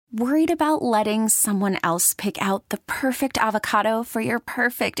Worried about letting someone else pick out the perfect avocado for your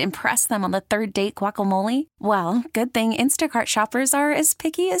perfect impress them on the third date guacamole? Well, good thing Instacart shoppers are as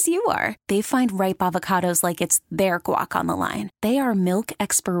picky as you are. They find ripe avocados like it's their guac on the line. They are milk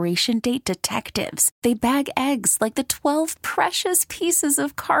expiration date detectives. They bag eggs like the 12 precious pieces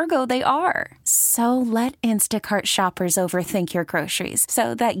of cargo they are. So let Instacart shoppers overthink your groceries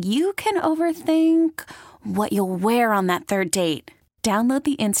so that you can overthink what you'll wear on that third date. Download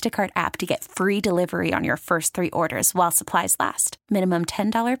the Instacart app to get free delivery on your first 3 orders while supplies last. Minimum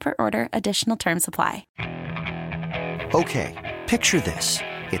 $10 per order. Additional terms apply. Okay, picture this.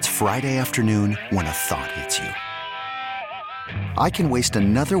 It's Friday afternoon when a thought hits you. I can waste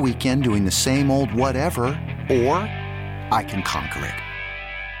another weekend doing the same old whatever, or I can conquer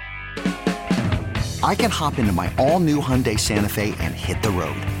it. I can hop into my all-new Hyundai Santa Fe and hit the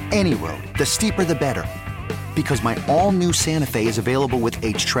road. Any road. The steeper, the better. Because my all-new Santa Fe is available with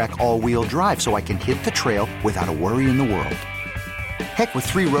H-Track all-wheel drive, so I can hit the trail without a worry in the world. Heck, with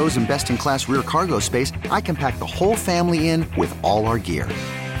 3 rows and best-in-class rear cargo space, I can pack the whole family in with all our gear.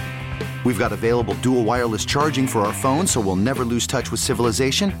 We've got available dual wireless charging for our phones, so we'll never lose touch with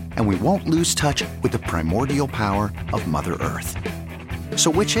civilization, and we won't lose touch with the primordial power of Mother Earth.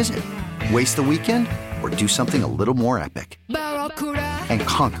 So which is it? Waste the weekend or do something a little more epic? And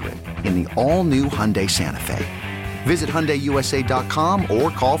conquer it in the all-new Hyundai Santa Fe. Visit HyundaiUSA.com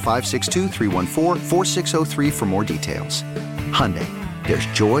or call 562-314-4603 for more details. Hyundai, there's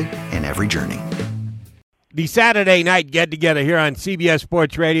joy in every journey. The Saturday night get-together here on CBS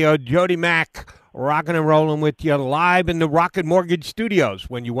Sports Radio. Jody Mack rocking and rolling with you live in the Rocket Mortgage Studios.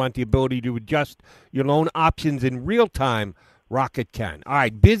 When you want the ability to adjust your loan options in real time, Rocket can. All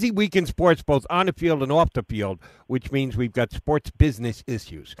right, busy week in sports, both on the field and off the field, which means we've got sports business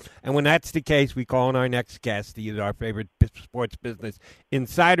issues. And when that's the case, we call on our next guest. He is our favorite sports business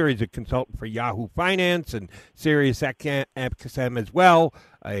insider. He's a consultant for Yahoo Finance and Sirius XM as well.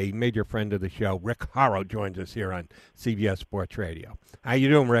 A major friend of the show, Rick Horrow, joins us here on CBS Sports Radio. How you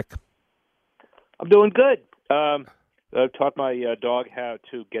doing, Rick? I'm doing good. I've taught my dog how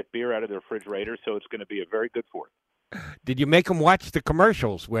to get beer out of the refrigerator, so it's going to be a very good Fourth. Did you make him watch the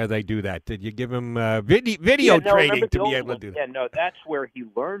commercials where they do that? Did you give him video training to be able to do that? Yeah, no, that's where he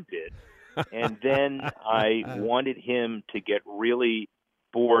learned it. And then I wanted him to get really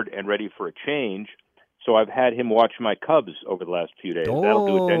bored and ready for a change. So I've had him watch my Cubs over the last few days. That'll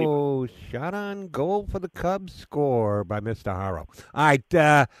do it to anybody. Shot on goal for the Cubs score by Mr. Horrow. All right,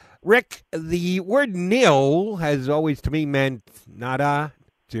 Rick, the word nil has always to me meant nada,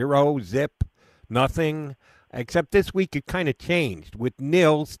 zero, zip, nothing. Except this week it kind of changed, with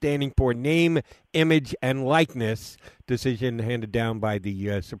NIL standing for Name, Image, and Likeness, decision handed down by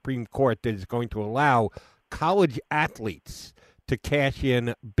the Supreme Court that is going to allow college athletes to cash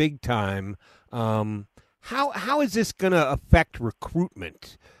in big time. How is this going to affect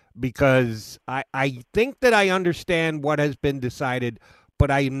recruitment? Because I think that I understand what has been decided,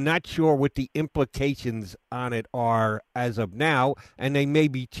 but I'm not sure what the implications on it are as of now, and they may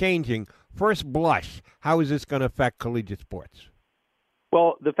be changing. First blush, how is this going to affect collegiate sports?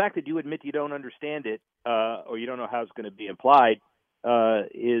 Well, the fact that you admit you don't understand it or you don't know how it's going to be implied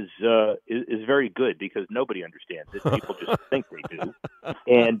is very good, because nobody understands it. People just think they do.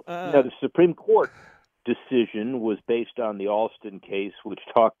 And the Supreme Court decision was based on the Alston case, which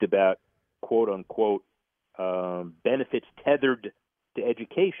talked about, quote unquote, benefits tethered to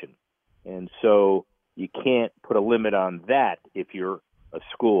education. And so you can't put a limit on that if you're a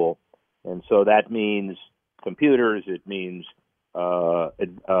school. And so that means computers. It means out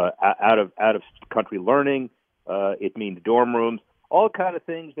of country learning. It means dorm rooms. All kind of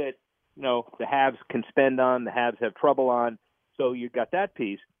things that the haves can spend on, the haves have trouble on. So you got that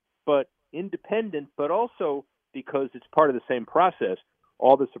piece, but independent, but also because it's part of the same process.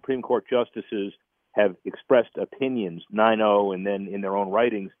 All the Supreme Court justices have expressed opinions, 9-0, and then in their own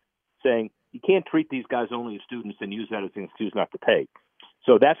writings, saying you can't treat these guys only as students and use that as an excuse not to pay.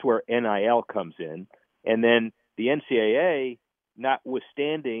 So that's where NIL comes in. And then the NCAA,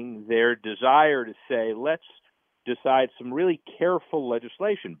 notwithstanding their desire to say, let's decide some really careful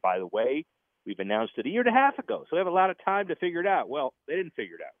legislation. By the way, we've announced it a year and a half ago, so we have a lot of time to figure it out. Well, they didn't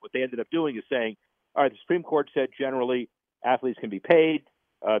figure it out. What they ended up doing is saying, all right, the Supreme Court said generally athletes can be paid.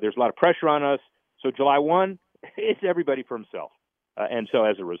 There's a lot of pressure on us. So July 1, it's everybody for himself. And so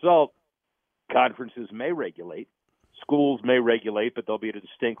as a result, conferences may regulate. Schools may regulate, but they'll be at a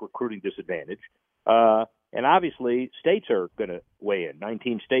distinct recruiting disadvantage. And obviously, states are going to weigh in.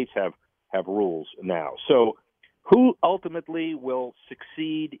 19 states have rules now. So who ultimately will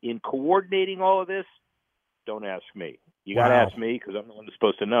succeed in coordinating all of this? don't ask me. You got to ask me because I'm the one that's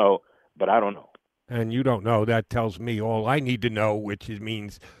supposed to know, but I don't know. And you don't know. That tells me all I need to know, which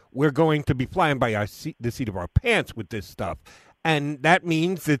means we're going to be flying by the seat of our pants with this stuff. And that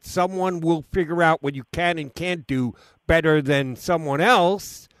means that someone will figure out what you can and can't do better than someone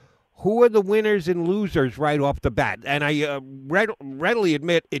else. Who are the winners and losers right off the bat? And I readily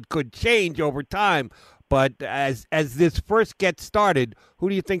admit it could change over time. But as this first gets started, who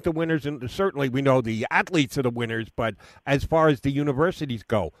do you think the winners? And certainly we know the athletes are the winners, but as far as the universities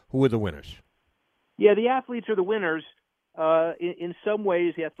go, who are the winners? Yeah, the athletes are the winners. In some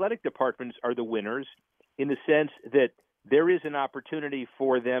ways, the athletic departments are the winners in the sense that there is an opportunity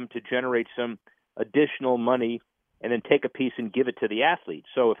for them to generate some additional money and then take a piece and give it to the athletes.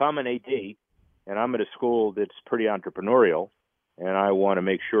 So if I'm an AD and I'm at a school that's pretty entrepreneurial and I want to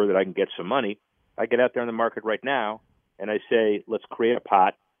make sure that I can get some money, I get out there in the market right now and I say, let's create a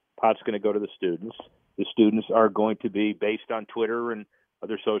pot. Pot's going to go to the students. The students are going to be based on Twitter and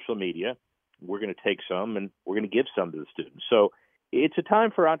other social media. We're going to take some and we're going to give some to the students. So it's a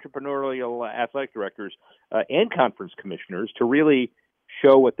time for entrepreneurial athletic directors and conference commissioners to really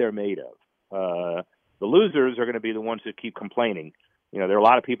show what they're made of. The losers are going to be the ones that keep complaining. There are a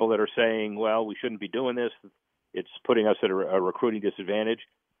lot of people that are saying, well, we shouldn't be doing this. It's putting us at a recruiting disadvantage,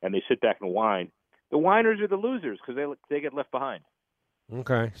 and they sit back and whine. The whiners are the losers because they get left behind.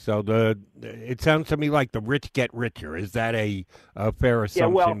 Okay, so it sounds to me like the rich get richer. Is that a fair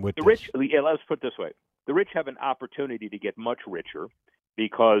assumption? Yeah, well, with the this? rich. Yeah, let's put it this way: the rich have an opportunity to get much richer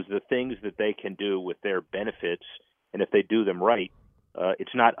because the things that they can do with their benefits, and if they do them right,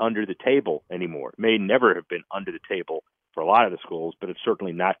 it's not under the table anymore. It may never have been under the table for a lot of the schools, but it's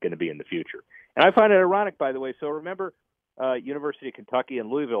certainly not going to be in the future. And I find it ironic, by the way. So remember, University of Kentucky and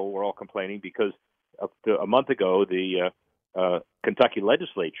Louisville were all complaining because a month ago the Kentucky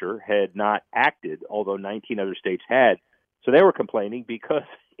legislature had not acted, although 19 other states had. So they were complaining because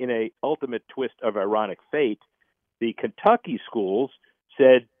in a ultimate twist of ironic fate, the Kentucky schools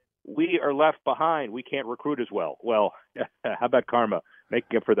said, we are left behind. We can't recruit as well. Well, how about karma,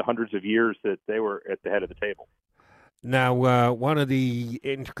 making up for the hundreds of years that they were at the head of the table? Now, one of the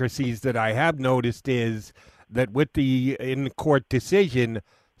intricacies that I have noticed is that with the in-court decision,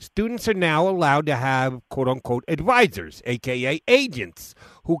 students are now allowed to have, quote-unquote, advisors, a.k.a. agents,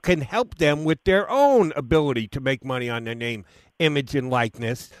 who can help them with their own ability to make money on their name, image, and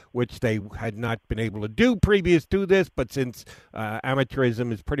likeness, which they had not been able to do previous to this. But since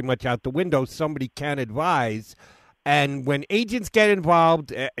amateurism is pretty much out the window, somebody can advise. And when agents get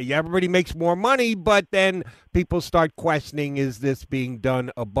involved, everybody makes more money, but then people start questioning, is this being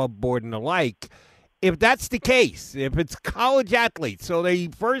done above board and the like? If that's the case, if it's college athletes, so they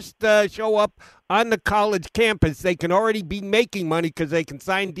first show up on the college campus, they can already be making money because they can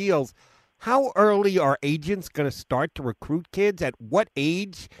sign deals. How early are agents going to start to recruit kids? At what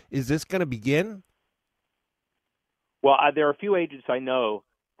age is this going to begin? Well, there are a few agents I know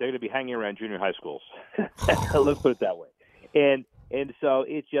they're going to be hanging around junior high schools. Let's put it that way. And so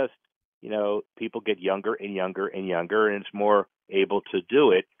it's just, people get younger and younger and younger, and it's more able to do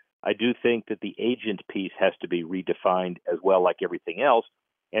it. I do think that the agent piece has to be redefined as well, like everything else.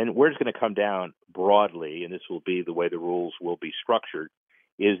 And where it's going to come down broadly, and this will be the way the rules will be structured,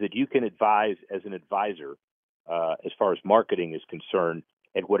 is that you can advise as an advisor as far as marketing is concerned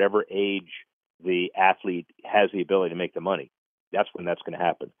at whatever age the athlete has the ability to make the money. That's when that's going to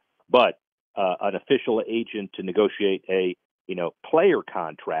happen. But an official agent to negotiate a player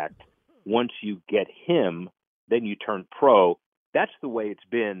contract, once you get him, then you turn pro. That's the way it's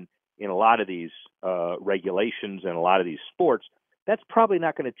been in a lot of these regulations and a lot of these sports. That's probably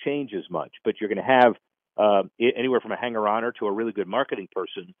not going to change as much, but you're going to have anywhere from a hanger-oner to a really good marketing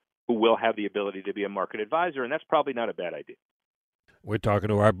person who will have the ability to be a market advisor, and that's probably not a bad idea. We're talking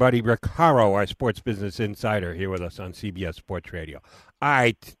to our buddy Rick Horrow, our sports business insider, here with us on CBS Sports Radio. All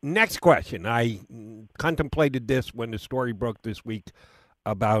right, next question. I contemplated this when the story broke this week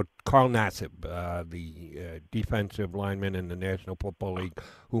about Carl Nassib, the defensive lineman in the National Football League,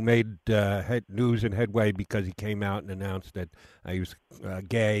 who made news and headway because he came out and announced that he was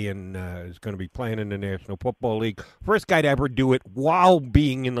gay and is going to be playing in the National Football League. First guy to ever do it while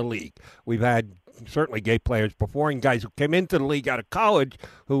being in the league. We've had certainly gay players before and guys who came into the league out of college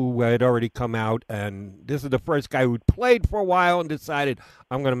who had already come out, and this is the first guy who played for a while and decided,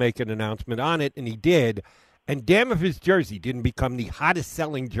 I'm going to make an announcement on it, and he did. And damn if his jersey didn't become the hottest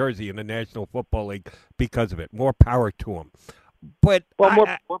selling jersey in the National Football League because of it. More power to him. But go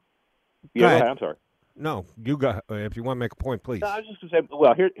ahead, I'm sorry. No, you go. If you want to make a point, please. No, I was just going to say,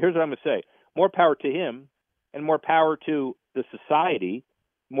 well, here's what I'm going to say. More power to him and more power to the society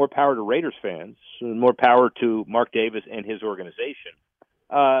more power to Raiders fans, more power to Mark Davis and his organization.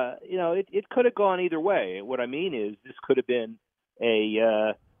 It could have gone either way. What I mean is this could have been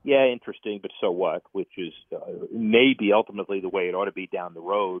interesting, but so what, which is maybe ultimately the way it ought to be down the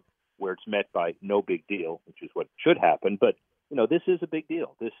road, where it's met by no big deal, which is what should happen. But, this is a big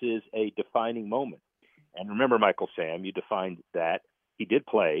deal. This is a defining moment. And remember, Michael Sam, you defined that he did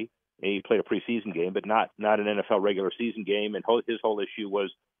play. He played a preseason game, but not an NFL regular season game. And his whole issue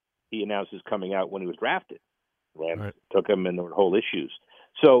was he announced his coming out when he was drafted. Rams took him, and there were whole issues.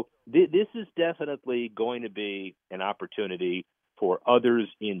 So this is definitely going to be an opportunity for others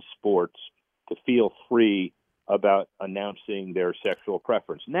in sports to feel free about announcing their sexual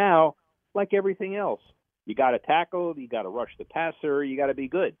preference. Now, like everything else, you got to tackle, you got to rush the passer, you got to be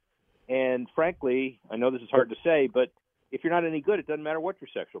good. And frankly, I know this is hard to say, but if you're not any good, it doesn't matter what your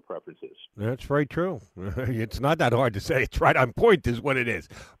sexual preference is. That's very true. It's not that hard to say. It's right on point is what it is.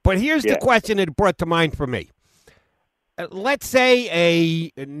 But here's the question that it brought to mind for me. Let's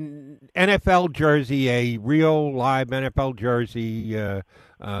say an NFL jersey, a real live NFL jersey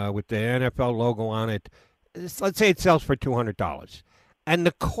with the NFL logo on it, let's say it sells for $200. And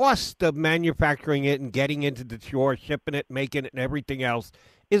the cost of manufacturing it and getting into the store, shipping it, making it, and everything else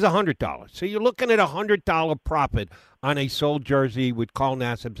is $100. So you're looking at $100 profit on a sold jersey with Carl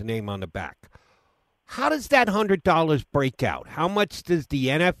Nassib's name on the back. How does that $100 break out? How much does the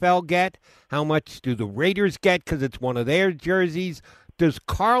NFL get? How much do the Raiders get because it's one of their jerseys? Does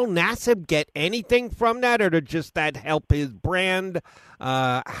Carl Nassib get anything from that, or does just that help his brand?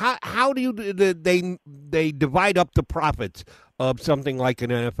 How do they divide up the profits of something like an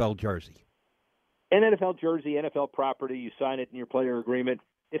NFL jersey? An NFL jersey, NFL property, you sign it in your player agreement,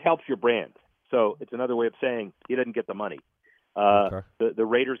 it helps your brand. So it's another way of saying he doesn't get the money. The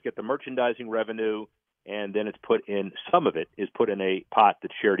Raiders get the merchandising revenue, and then some of it is put in a pot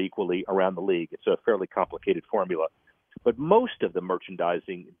that's shared equally around the league. It's a fairly complicated formula. But most of the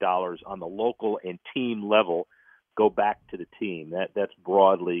merchandising dollars on the local and team level go back to the team. That's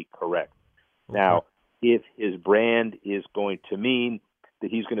broadly correct. Okay. Now, if his brand is going to mean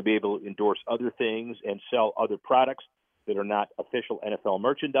that he's going to be able to endorse other things and sell other products that are not official NFL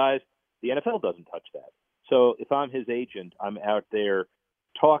merchandise, the NFL doesn't touch that. So if I'm his agent, I'm out there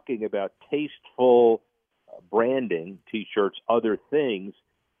talking about tasteful branding, T-shirts, other things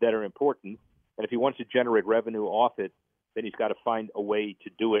that are important. And if he wants to generate revenue off it, then he's got to find a way to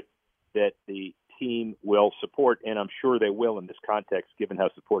do it that the team will support. And I'm sure they will in this context, given how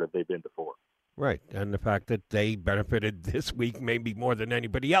supportive they've been before. Right, and the fact that they benefited this week maybe more than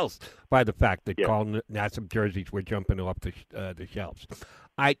anybody else by the fact that Carl Nassib jerseys were jumping off the shelves.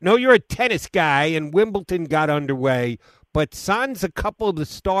 I know you're a tennis guy, and Wimbledon got underway, but sans a couple of the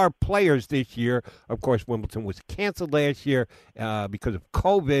star players this year. Of course, Wimbledon was canceled last year because of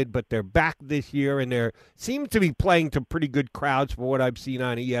COVID, but they're back this year, and they seem to be playing to pretty good crowds for what I've seen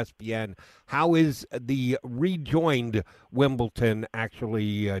on ESPN. How is the rejoined Wimbledon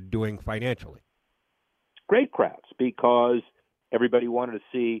actually doing financially? Great crowds, because everybody wanted to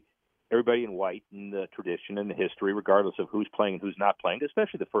see everybody in white in the tradition and the history, regardless of who's playing and who's not playing,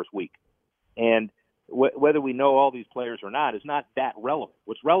 especially the first week. And whether we know all these players or not is not that relevant.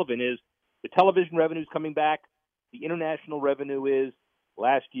 What's relevant is the television revenue is coming back. The international revenue is.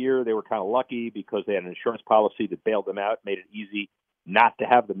 Last year, they were kind of lucky because they had an insurance policy that bailed them out, made it easy not to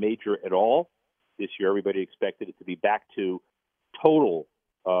have the major at all. This year, everybody expected it to be back to total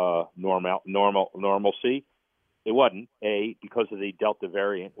normalcy. It wasn't, A, because of the Delta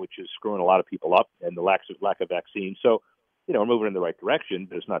variant, which is screwing a lot of people up, and the lack of vaccine. So, we're moving in the right direction,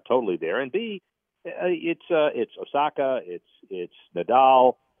 but it's not totally there. And B, it's Osaka, it's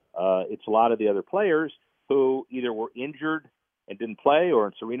Nadal, it's a lot of the other players who either were injured and didn't play, or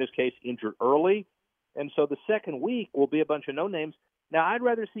in Serena's case, injured early. And so the second week will be a bunch of no names. Now, I'd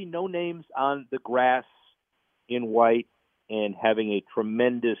rather see no names on the grass in white and having a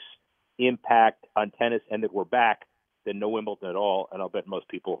tremendous impact on tennis, and that we're back, than no Wimbledon at all. And I'll bet most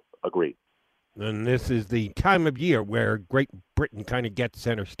people agree. And this is the time of year where Great Britain kind of gets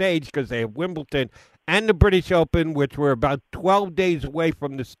center stage, because they have Wimbledon and the British Open, which were about 12 days away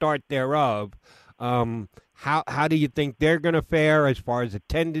from the start thereof. How do you think they're going to fare as far as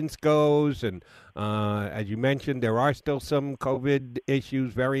attendance goes? And as you mentioned, there are still some COVID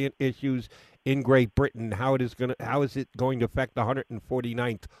issues, variant issues in Great Britain. How is it going to affect the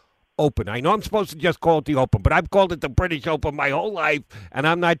 149th Open? I know I'm supposed to just call it the Open, but I've called it the British Open my whole life, and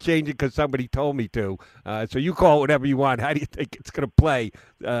I'm not changing because somebody told me to. So you call it whatever you want. How do you think it's going to play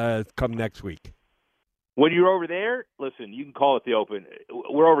come next week? When you're over there, listen, you can call it the Open.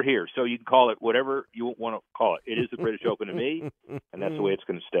 We're over here, so you can call it whatever you want to call it. It is the British Open to me, and that's the way it's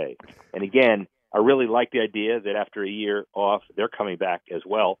going to stay. And again, I really like the idea that after a year off, they're coming back as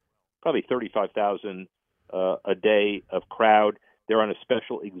well. Probably 35,000 a day of crowd. They're on a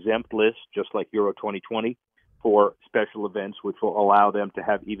special exempt list, just like Euro 2020, for special events, which will allow them to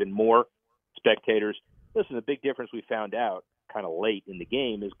have even more spectators. Listen, the big difference we found out kind of late in the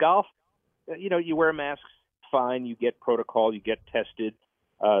game is golf. You wear a mask, fine. You get protocol. You get tested.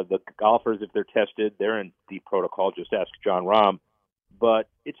 The golfers, if they're tested, they're in deep protocol. Just ask John Rahm. But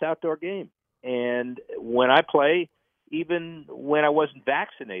it's outdoor game. And when I play, even when I wasn't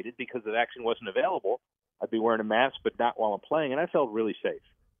vaccinated because the vaccine wasn't available, I'd be wearing a mask, but not while I'm playing. And I felt really safe.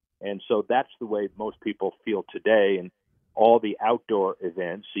 And so that's the way most people feel today. And all the outdoor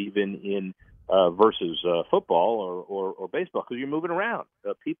events, even in versus football or baseball, because you're moving around.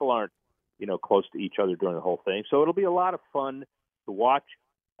 People aren't, close to each other during the whole thing. So it'll be a lot of fun to watch.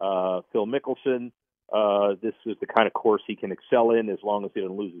 Phil Mickelson, this is the kind of course he can excel in as long as he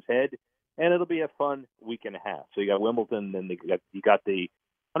doesn't lose his head. And it'll be a fun week and a half. So you got Wimbledon, then you got the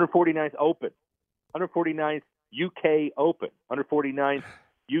 149th Open, 149th UK Open, 149th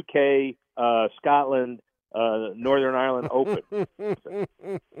UK Scotland, Northern Ireland Open.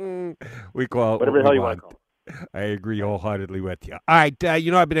 We call it whatever the hell you want to call it. I agree wholeheartedly with you. All right,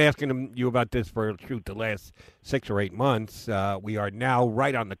 I've been asking you about this for the last 6 or 8 months. We are now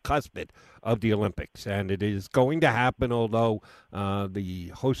right on the cusp of the Olympics, and it is going to happen, although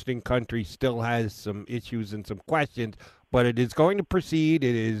the hosting country still has some issues and some questions, but it is going to proceed.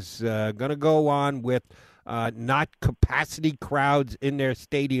 It is going to go on with not capacity crowds in their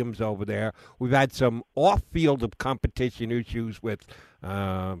stadiums over there. We've had some off-field of competition issues with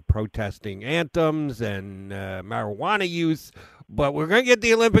protesting anthems and marijuana use, but we're going to get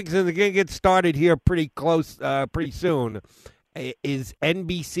the Olympics, and they're going to get started here pretty soon. Is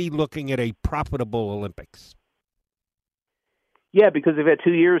NBC looking at a profitable Olympics? Yeah, because they've had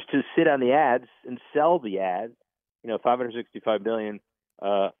 2 years to sit on the ads and sell the ads. $565 million.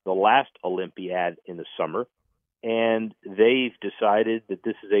 The last Olympiad in the summer, and they've decided that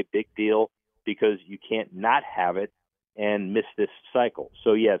this is a big deal because you can't not have it and miss this cycle.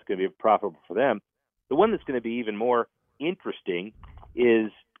 So, yeah, it's going to be profitable for them. The one that's going to be even more interesting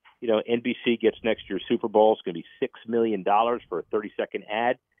is, NBC gets next year's Super Bowl. It's going to be $6 million for a 30-second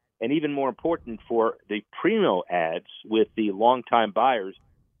ad. And even more important for the primo ads with the longtime buyers,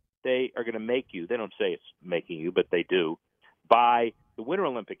 they are going to make you, they don't say it's making you, but they do, buy the Winter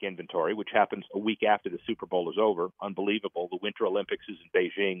Olympic inventory, which happens a week after the Super Bowl is over. Unbelievable. The Winter Olympics is in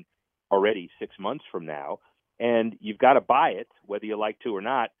Beijing already 6 months from now. And you've got to buy it, whether you like to or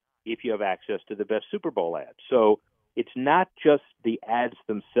not, if you have access to the best Super Bowl ads. So it's not just the ads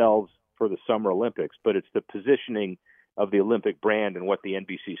themselves for the Summer Olympics, but it's the positioning of the Olympic brand and what the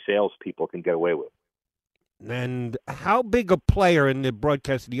NBC salespeople can get away with. And how big a player in the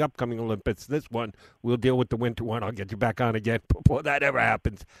broadcast of the upcoming Olympics, this one, we'll deal with the winter one, I'll get you back on again before that ever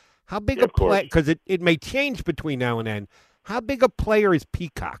happens. How big a player, because it may change between now and then, how big a player is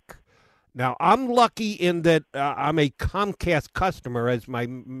Peacock? Now, I'm lucky in that I'm a Comcast customer as my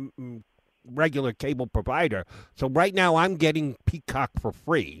regular cable provider. So right now I'm getting Peacock for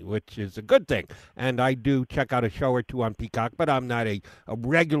free, which is a good thing. And I do check out a show or two on Peacock, but I'm not a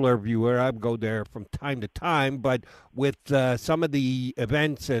regular viewer. I go there from time to time. But with some of the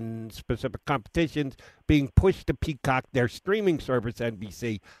events and specific competitions being pushed to Peacock, their streaming service,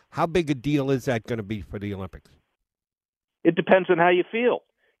 NBC, how big a deal is that going to be for the Olympics? It depends on how you feel.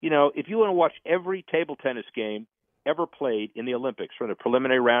 If you want to watch every table tennis game ever played in the Olympics, from the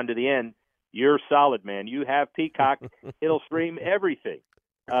preliminary round to the end, you're solid, man. You have Peacock. It'll stream everything.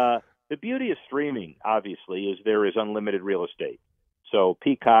 The beauty of streaming, obviously, is there is unlimited real estate. So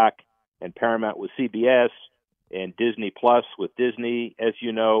Peacock and Paramount with CBS and Disney Plus with Disney, as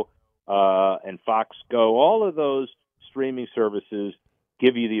you know, and Fox Go, all of those streaming services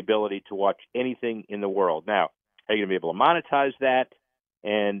give you the ability to watch anything in the world. Now, are you going to be able to monetize that?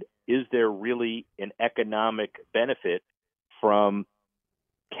 And is there really an economic benefit from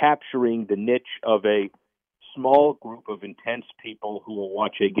capturing the niche of a small group of intense people who will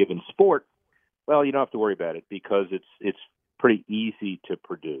watch a given sport? Well, you don't have to worry about it because it's pretty easy to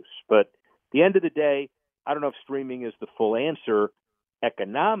produce. But at the end of the day, I don't know if streaming is the full answer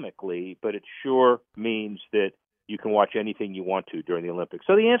economically, but it sure means that you can watch anything you want to during the Olympics.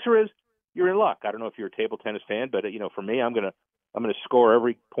 So the answer is you're in luck. I don't know if you're a table tennis fan, but for me, I'm going to score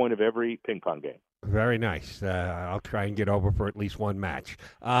every point of every ping pong game. Very nice. I'll try and get over for at least one match.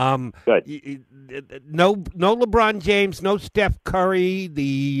 Good. No LeBron James, no Steph Curry.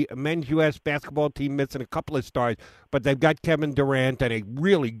 The men's U.S. basketball team missing a couple of stars, but they've got Kevin Durant and a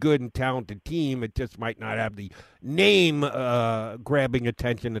really good and talented team. It just might not have the name grabbing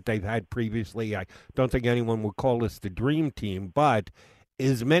attention that they've had previously. I don't think anyone would call this the dream team, but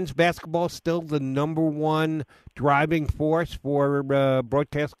is men's basketball still the number one driving force for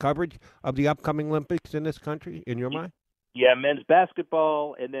broadcast coverage of the upcoming Olympics in this country, in your mind? Yeah, men's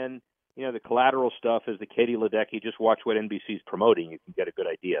basketball, and then the collateral stuff is the Katie Ledecky. Just watch what NBC's promoting; you can get a good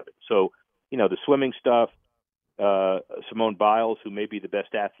idea of it. So, the swimming stuff, Simone Biles, who may be the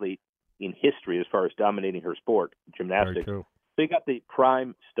best athlete in history as far as dominating her sport, gymnastics. Very true. So you got the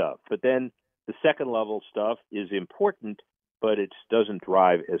prime stuff, but then the second level stuff is important, but it doesn't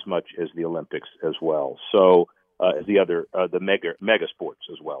drive as much as the Olympics as well. So as the other, the mega sports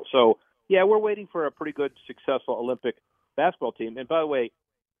as well. So yeah, we're waiting for a pretty good, successful Olympic basketball team. And by the way,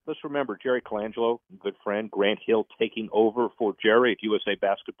 let's remember Jerry Colangelo, good friend, Grant Hill taking over for Jerry at USA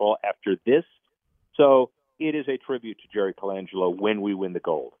Basketball after this. So it is a tribute to Jerry Colangelo when we win the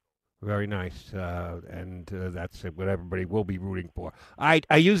gold. Very nice, and that's what everybody will be rooting for. I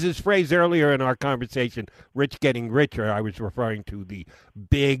used this phrase earlier in our conversation, rich getting richer. I was referring to the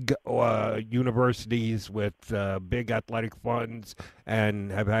big universities with big athletic funds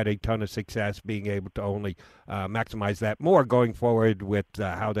and have had a ton of success being able to only maximize that more going forward with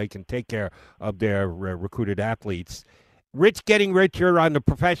how they can take care of their recruited athletes. Rich getting richer on the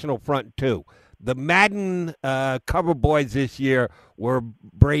professional front, too. The Madden cover boys this year were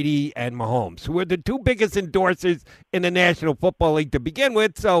Brady and Mahomes, who were the two biggest endorsers in the National Football League to begin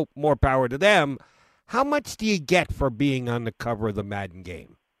with, so more power to them. How much do you get for being on the cover of the Madden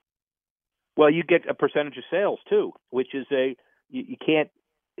game? Well, you get a percentage of sales, too, which is you can't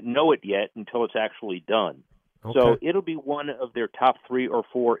know it yet until it's actually done. Okay. So it'll be one of their top 3 or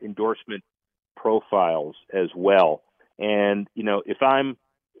 4 endorsement profiles as well. And, if I'm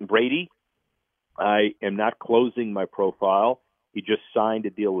Brady, I am not closing my profile. He just signed a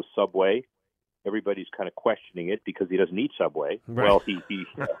deal with Subway. Everybody's kind of questioning it because he doesn't eat Subway. Right. Well,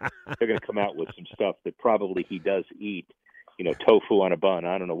 they're going to come out with some stuff that probably he does eat, tofu on a bun.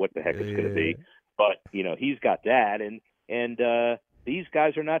 I don't know what the heck it's going to be. But, he's got that. And these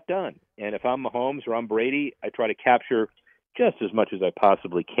guys are not done. And if I'm Mahomes or I'm Brady, I try to capture just as much as I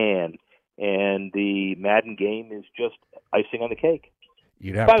possibly can. And the Madden game is just icing on the cake.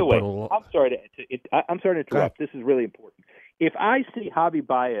 By the way, I'm sorry to interrupt. This is really important. If I see Javi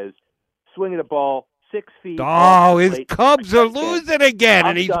Baez swinging a ball 6 feet, his Cubs are losing again,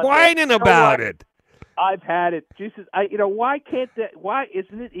 and he's whining about it. I've had it. Jesus, why can't that? Why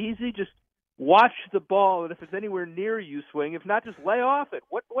isn't it easy? Just watch the ball, and if it's anywhere near you, swing. If not, just lay off it.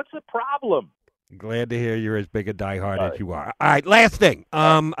 What's the problem? Glad to hear you're as big a diehard as you are. All right, last thing.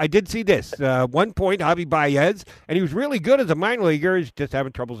 I did see this. 1 point, Javi Baez, and he was really good as a minor leaguer. He's just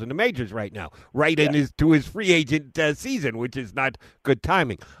having troubles in the majors right now, to his free agent season, which is not good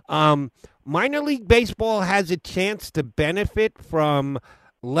timing. Minor league baseball has a chance to benefit from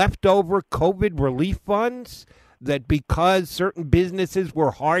leftover COVID relief funds, that because certain businesses were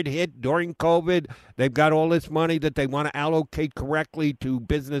hard hit during COVID, they've got all this money that they want to allocate correctly to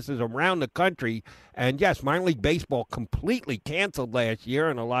businesses around the country. And yes, minor league baseball completely canceled last year,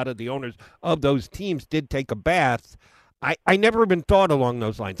 and a lot of the owners of those teams did take a bath. I never even thought along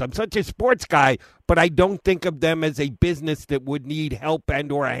those lines. I'm such a sports guy, but I don't think of them as a business that would need help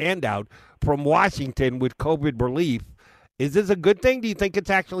and or a handout from Washington with COVID relief. Is this a good thing? Do you think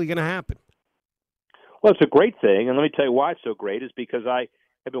it's actually going to happen? Well, it's a great thing, and let me tell you why it's so great is because I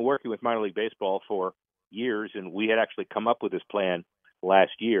have been working with minor league baseball for years, and we had actually come up with this plan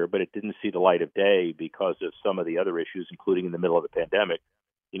last year, but it didn't see the light of day because of some of the other issues, including in the middle of the pandemic.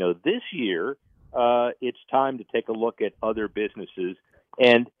 This year, it's time to take a look at other businesses,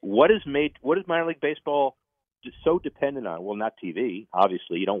 and what is minor league baseball so dependent on? Well, not TV,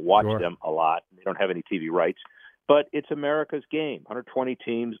 obviously. You don't watch them a lot. They don't have any TV rights, but it's America's game, 120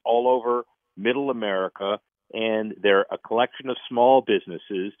 teams all over Middle America, and they're a collection of small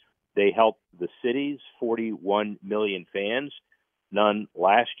businesses. They help the city's 41 million fans. None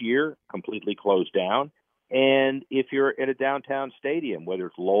last year, completely closed down. And if you're in a downtown stadium, whether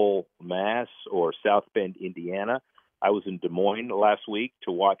it's Lowell, Mass, or South Bend, Indiana, I was in Des Moines last week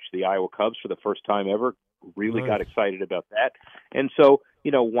to watch the Iowa Cubs for the first time ever. Really got excited about that. And so,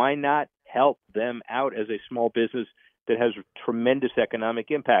 why not help them out as a small business that has tremendous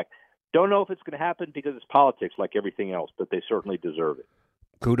economic impact? Don't know if it's going to happen because it's politics like everything else, but they certainly deserve it.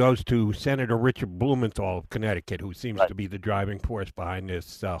 kudos to Senator Richard Blumenthal of Connecticut, who seems Right. to be the driving force behind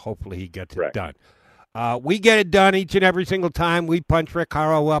this. Hopefully he gets Correct. it done. We get it done each and every single time. We punch Rick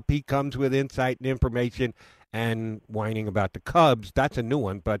Horrow up. He comes with insight and information and whining about the Cubs. That's a new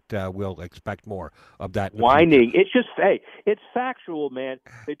one, but we'll expect more of that. Whining. It's just, hey, it's factual, man.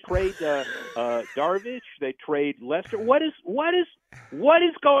 They trade Darvish. They trade Lester. What is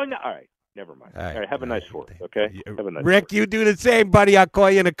going on? All right. Never mind. All right, have a nice Fourth, okay? Have a nice Rick, Fourth. you do the same, buddy. I'll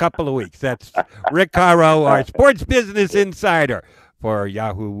call you in a couple of weeks. That's Rick Horrow, our sports business insider for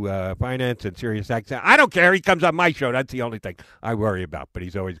Yahoo Finance and Sirius XM. I don't care. He comes on my show. That's the only thing I worry about. But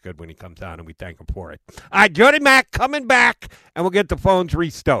he's always good when he comes on, and we thank him for it. All right, Jody Mack coming back, and we'll get the phones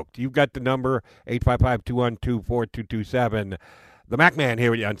restoked. You've got the number, 855-212-4227. The Mac Man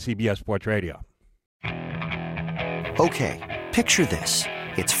here with you on CBS Sports Radio. Okay, picture this.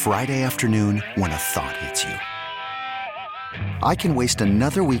 It's Friday afternoon when a thought hits you. I can waste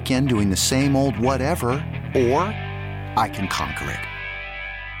another weekend doing the same old whatever, or I can conquer it.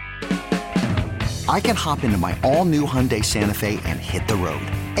 I can hop into my all-new Hyundai Santa Fe and hit the road.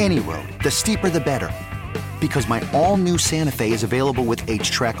 Any road. The steeper, the better. Because my all-new Santa Fe is available with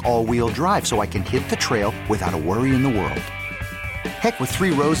H-Track all-wheel drive, so I can hit the trail without a worry in the world. Heck, with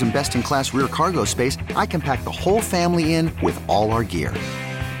 3 rows and best-in-class rear cargo space, I can pack the whole family in with all our gear.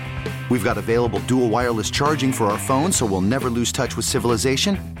 We've got available dual wireless charging for our phones, so we'll never lose touch with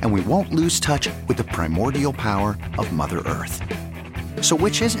civilization, and we won't lose touch with the primordial power of Mother Earth. So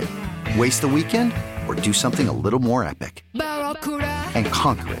which is it? Waste the weekend or do something a little more epic? And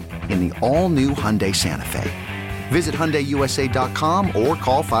conquer it in the all-new Hyundai Santa Fe. Visit HyundaiUSA.com or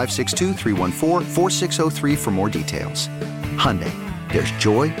call 562-314-4603 for more details. Hyundai, there's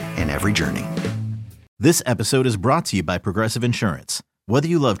joy in every journey. This episode is brought to you by Progressive Insurance. Whether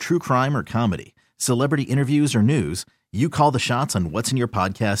you love true crime or comedy, celebrity interviews or news, you call the shots on what's in your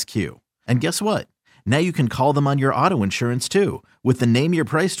podcast queue. And guess what? Now you can call them on your auto insurance too with the Name Your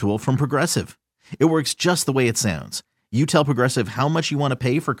Price tool from Progressive. It works just the way it sounds. You tell Progressive how much you want to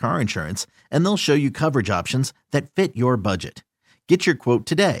pay for car insurance, and they'll show you coverage options that fit your budget. Get your quote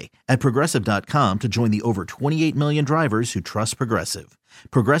today at Progressive.com to join the over 28 million drivers who trust Progressive.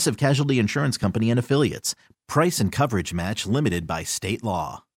 Progressive Casualty Insurance Company and Affiliates. Price and coverage match limited by state law.